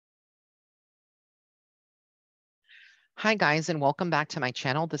Hi guys, and welcome back to my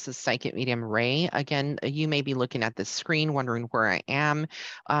channel. This is Psychic Medium Ray. Again, you may be looking at this screen wondering where I am.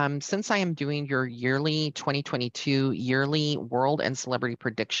 Since I am doing your yearly 2022 yearly world and celebrity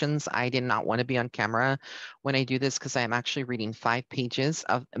predictions, I did not want to be on camera when I do this because I am actually reading 5 pages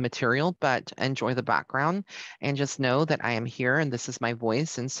of material, but enjoy the background and just know that I am here and this is my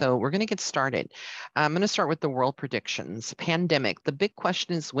voice. And so we're going to get started. I'm going to start with the world predictions. Pandemic. The big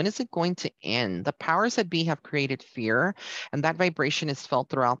question is, when is it going to end? The powers that be have created fear, and that vibration is felt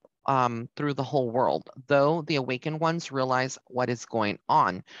through the whole world, though the awakened ones realize what is going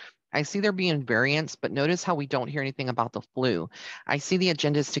on. I see there being variants, but notice how we don't hear anything about the flu. I see the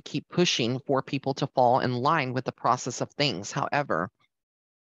agenda is to keep pushing for people to fall in line with the process of things. However,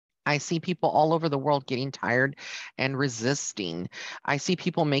 I see people all over the world getting tired and resisting. I see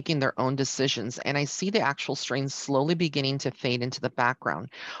people making their own decisions, and I see the actual strains slowly beginning to fade into the background.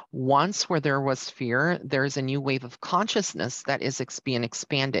 Once, where there was fear, there's a new wave of consciousness that is being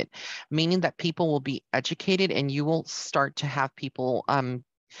expanded, meaning that people will be educated, and you will start to have people,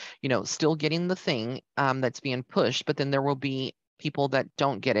 still getting the thing that's being pushed, but then there will be people that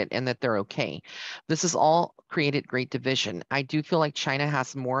don't get it and that they're okay. This has all created great division. I do feel like China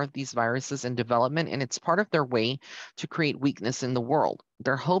has more of these viruses in development, and it's part of their way to create weakness in the world.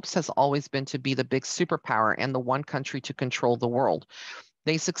 Their hopes has always been to be the big superpower and the one country to control the world.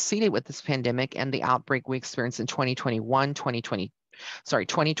 They succeeded with this pandemic and the outbreak we experienced in 2020,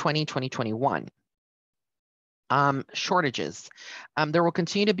 2021. Shortages. There will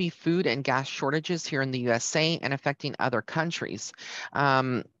continue to be food and gas shortages here in the USA and affecting other countries.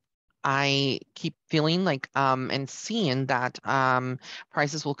 Um, I keep feeling like and seeing that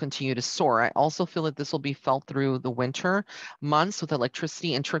prices will continue to soar. I also feel that this will be felt through the winter months with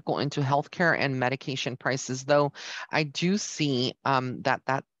electricity and trickle into healthcare and medication prices, though I do see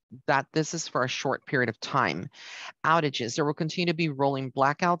that this is for a short period of time. Outages. There will continue to be rolling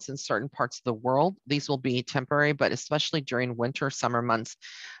blackouts in certain parts of the world. These will be temporary, but especially during winter, summer months,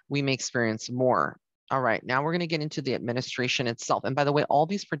 we may experience more. All right, now we're going to get into the administration itself. And by the way, all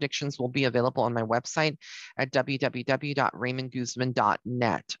these predictions will be available on my website at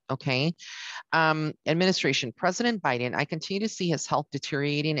www.raymondguzman.net. Okay. Administration, President Biden, I continue to see his health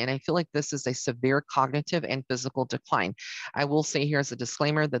deteriorating, and I feel like this is a severe cognitive and physical decline. I will say here as a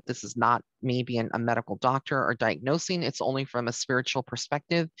disclaimer that this is not me being a medical doctor or diagnosing, it's only from a spiritual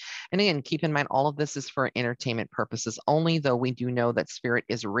perspective. And again, keep in mind, all of this is for entertainment purposes only, though we do know that spirit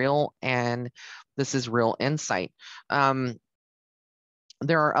is real and this is real insight.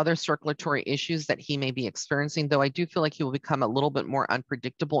 There are other circulatory issues that he may be experiencing, though I do feel like he will become a little bit more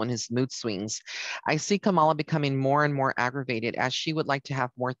unpredictable in his mood swings. I see Kamala becoming more and more aggravated as she would like to have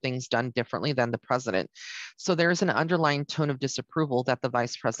more things done differently than the president. So there is an underlying tone of disapproval that the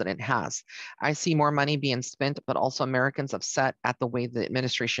vice president has. I see more money being spent, but also Americans upset at the way the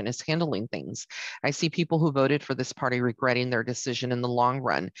administration is handling things. I see people who voted for this party regretting their decision in the long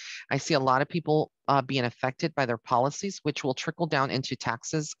run. I see a lot of people being affected by their policies, which will trickle down into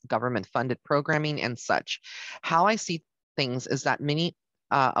taxes, government funded programming, and such. How I see things is that many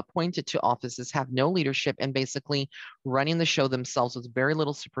appointed to offices have no leadership and basically running the show themselves with very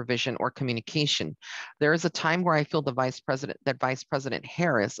little supervision or communication. There is a time where I feel that Vice President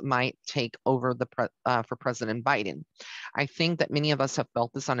Harris might take over for President Biden. I think that many of us have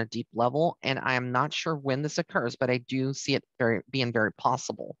felt this on a deep level, and I am not sure when this occurs, but I do see it being very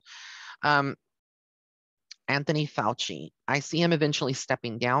possible. Um, Anthony Fauci. I see him eventually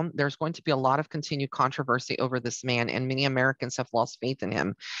stepping down. There's going to be a lot of continued controversy over this man, and many Americans have lost faith in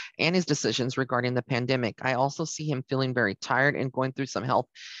him and his decisions regarding the pandemic. I also see him feeling very tired and going through some health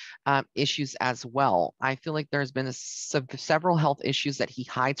issues as well. I feel like there's been several health issues that he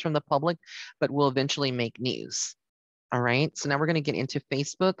hides from the public, but will eventually make news. All right. So now we're going to get into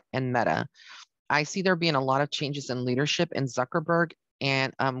Facebook and Meta. I see there being a lot of changes in leadership in Zuckerberg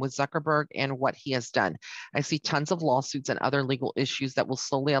and with Zuckerberg and what he has done. I see tons of lawsuits and other legal issues that will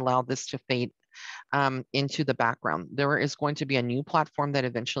slowly allow this to fade into the background. There is going to be a new platform that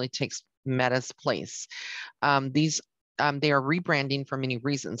eventually takes Meta's place. They are rebranding for many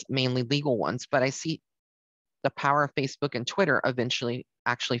reasons, mainly legal ones, but I see the power of Facebook and Twitter eventually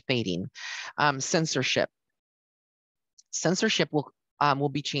actually fading. Censorship. Censorship will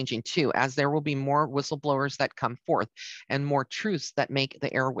be changing too, as there will be more whistleblowers that come forth and more truths that make the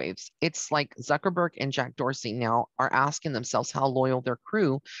airwaves. It's like Zuckerberg and Jack Dorsey now are asking themselves how loyal their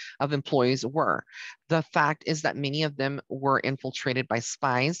crew of employees were. The fact is that many of them were infiltrated by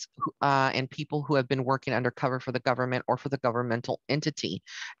spies and people who have been working undercover for the government or for the governmental entity,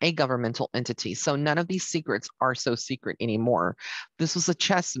 a governmental entity. So none of these secrets are so secret anymore. This was a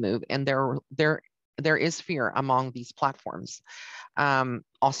chess move, and there is fear among these platforms.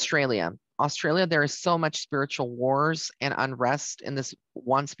 Australia, there is so much spiritual wars and unrest in this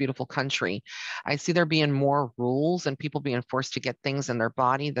once beautiful country. I see there being more rules and people being forced to get things in their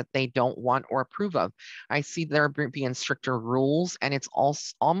body that they don't want or approve of. I see there being stricter rules, and it's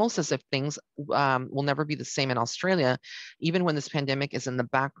also almost as if things will never be the same in Australia, even when this pandemic is in the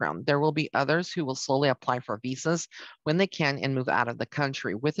background. There will be others who will slowly apply for visas when they can and move out of the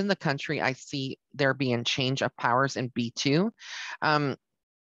country. Within the country, I see there being change of powers in B2. Um,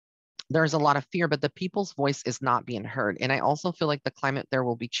 there's a lot of fear, but the people's voice is not being heard. And I also feel like the climate there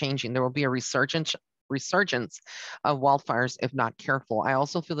will be changing. There will be a resurgence of wildfires if not careful. I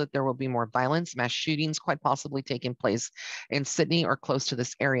also feel that there will be more violence, mass shootings quite possibly taking place in Sydney or close to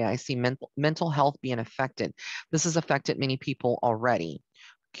this area. I see mental health being affected. This has affected many people already.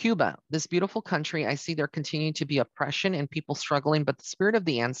 Cuba, this beautiful country, I see there continuing to be oppression and people struggling, but the spirit of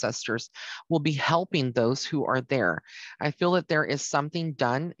the ancestors will be helping those who are there. I feel that there is something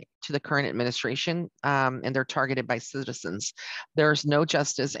done to the current administration, and they're targeted by citizens. There's no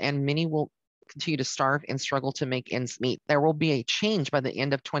justice, and many will continue to starve and struggle to make ends meet. There will be a change by the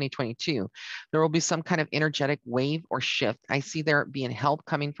end of 2022. There will be some kind of energetic wave or shift. I see there being help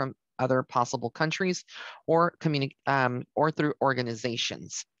coming from other possible countries or or through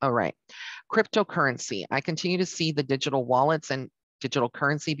organizations. All right. Cryptocurrency. I continue to see the digital wallets and digital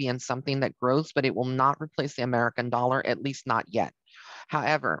currency being something that grows, but it will not replace the American dollar, at least not yet.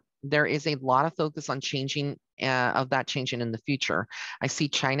 However, there is a lot of focus on changing of that changing in the future. I see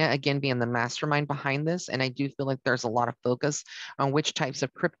China again being the mastermind behind this, and I do feel like there's a lot of focus on which types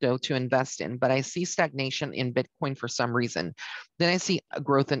of crypto to invest in, but I see stagnation in Bitcoin for some reason. Then I see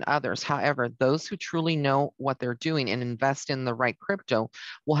growth in others. However, those who truly know what they're doing and invest in the right crypto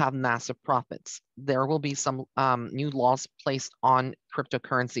will have massive profits. There will be some new laws placed on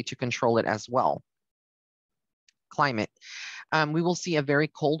cryptocurrency to control it as well. Climate. We will see a very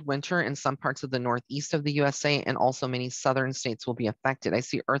cold winter in some parts of the northeast of the USA, and also many southern states will be affected. I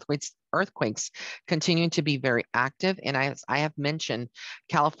see earthquakes continuing to be very active, and I have mentioned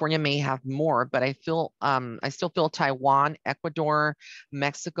California may have more, but I still feel Taiwan, Ecuador,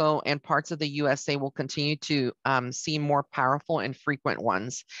 Mexico, and parts of the USA will continue to see more powerful and frequent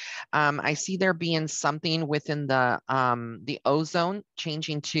ones. I see there being something within the ozone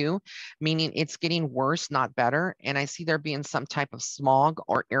changing too, meaning it's getting worse, not better. And I see there being some type of smog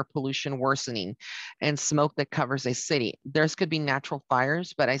or air pollution worsening and smoke that covers a city. There's could be natural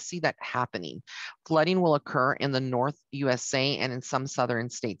fires, but I see that happening. Flooding will occur in the North USA and in some southern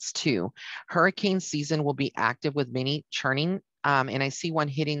states too. Hurricane season will be active with many churning. And I see one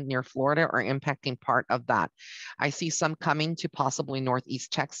hitting near Florida or impacting part of that. I see some coming to possibly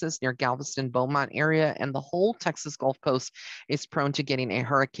Northeast Texas near Galveston, Beaumont area, and the whole Texas Gulf Coast is prone to getting a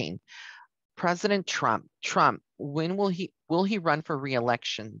hurricane. President Trump, when will he run for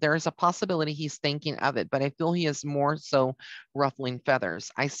re-election? There is a possibility he's thinking of it, but I feel he is more so ruffling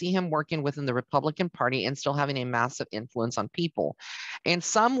feathers. I see him working within the Republican Party and still having a massive influence on people. In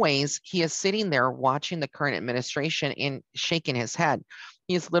some ways, he is sitting there watching the current administration and shaking his head.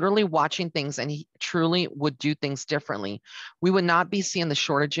 He is literally watching things, and he truly would do things differently. We would not be seeing the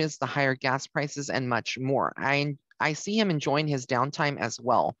shortages, the higher gas prices, and much more. I see him enjoying his downtime as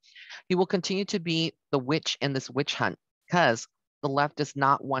well. He will continue to be the witch in this witch hunt because the left does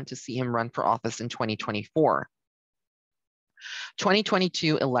not want to see him run for office in 2024.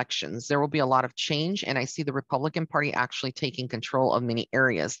 2022 elections, there will be a lot of change, and I see the Republican Party actually taking control of many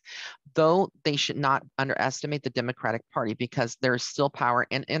areas, though they should not underestimate the Democratic Party because there is still power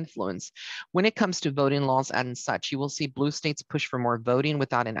and influence. When it comes to voting laws and such, you will see blue states push for more voting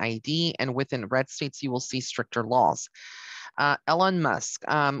without an ID, and within red states, you will see stricter laws. Elon Musk,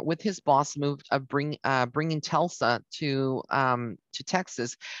 with his boss move of bringing Tulsa to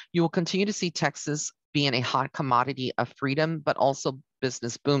Texas, you will continue to see Texas being a hot commodity of freedom, but also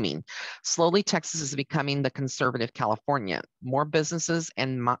business booming. Slowly, Texas is becoming the conservative California. More businesses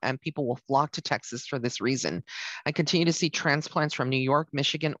and people will flock to Texas for this reason. I continue to see transplants from New York,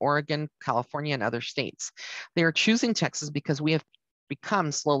 Michigan, Oregon, California, and other states. They are choosing Texas because we have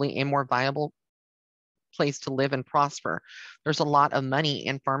become slowly a more viable place to live and prosper. There's a lot of money,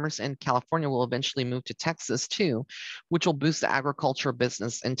 and farmers in California will eventually move to Texas too, which will boost the agriculture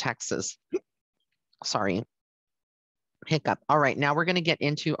business in Texas. Sorry. hiccup. All right, now we're going to get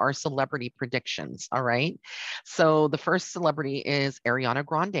into our celebrity predictions. All right. So the first celebrity is Ariana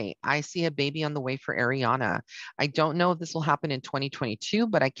Grande. I see a baby on the way for Ariana. I don't know if this will happen in 2022,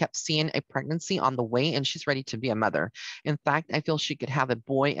 but I kept seeing a pregnancy on the way and she's ready to be a mother. In fact, I feel she could have a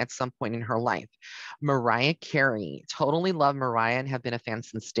boy at some point in her life. Mariah Carey. Totally love Mariah and have been a fan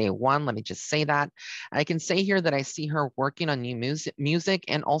since day one. Let me just say that. I can say here that I see her working on new music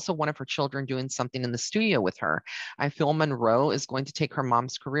and also one of her children doing something in the studio with her. I feel Monroe is going to take her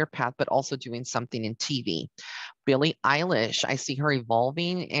mom's career path, but also doing something in TV. Billie Eilish, I see her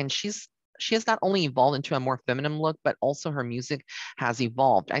evolving, and she has not only evolved into a more feminine look, but also her music has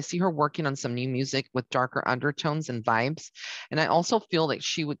evolved. I see her working on some new music with darker undertones and vibes, and I also feel that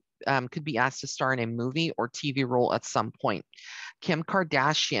she would could be asked to star in a movie or TV role at some point. Kim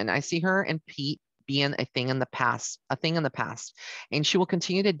Kardashian, I see her and Pete being a thing in the past, and she will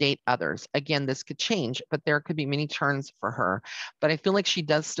continue to date others. Again, this could change, but there could be many turns for her. But I feel like she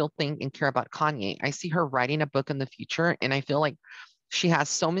does still think and care about Kanye. I see her writing a book in the future, and I feel like she has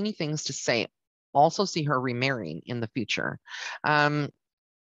so many things to say. Also, see her remarrying in the future. Um,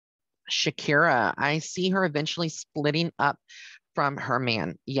 Shakira, I see her eventually splitting up from her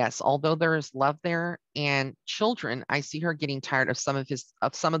man. Yes, although there is love there and children, I see her getting tired of some of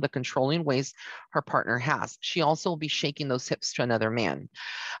the controlling ways her partner has. She also will be shaking those hips to another man.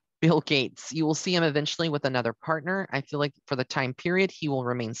 Bill Gates, you will see him eventually with another partner. I feel like for the time period, he will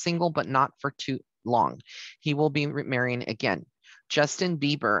remain single, but not for too long. He will be marrying again. Justin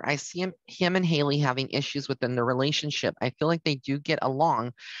Bieber, I see him and Haley having issues within the relationship. I feel like they do get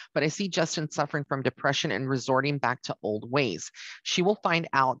along, but I see Justin suffering from depression and resorting back to old ways. She will find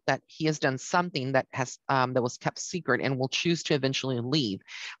out that he has done something that was kept secret and will choose to eventually leave,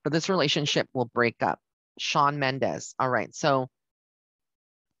 but this relationship will break up. Shawn Mendes. All right, so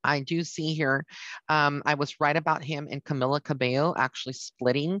I do see here, I was right about him and Camila Cabello actually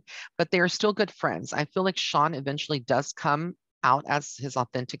splitting, but they are still good friends. I feel like Sean eventually does come out as his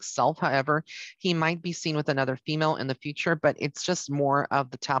authentic self. However, he might be seen with another female in the future, but it's just more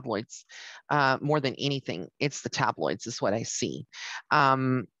of the tabloids, more than anything. It's the tabloids, is what I see.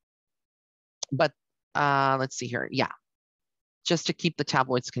 Um, but let's see here. Yeah, just to keep the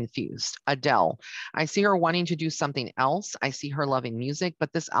tabloids confused. Adele, I see her wanting to do something else. I see her loving music,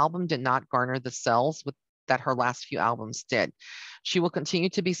 but this album did not garner the sales that her last few albums did. She will continue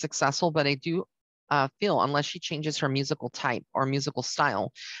to be successful, but I do feel unless she changes her musical type or musical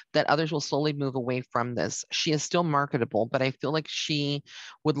style, that others will slowly move away from this. She is still marketable, but I feel like she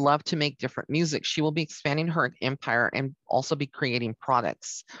would love to make different music. She will be expanding her empire and also be creating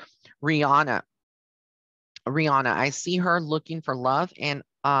products. Rihanna, I see her looking for love and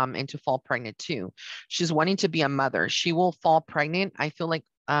to fall pregnant too. She's wanting to be a mother. She will fall pregnant. I feel like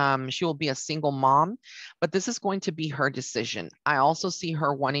she will be a single mom, but this is going to be her decision. I also see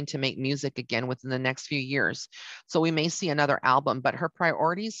her wanting to make music again within the next few years. So we may see another album, but her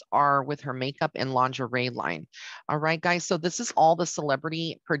priorities are with her makeup and lingerie line. All right, guys. So this is all the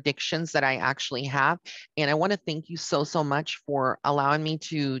celebrity predictions that I actually have. And I want to thank you so, so much for allowing me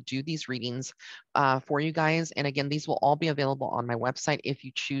to do these readings for you guys. And again, these will all be available on my website if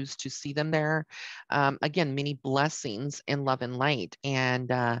you choose to see them there. Again, many blessings in love and light.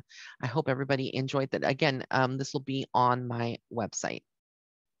 And I hope everybody enjoyed that. Again, this will be on my website.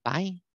 Bye.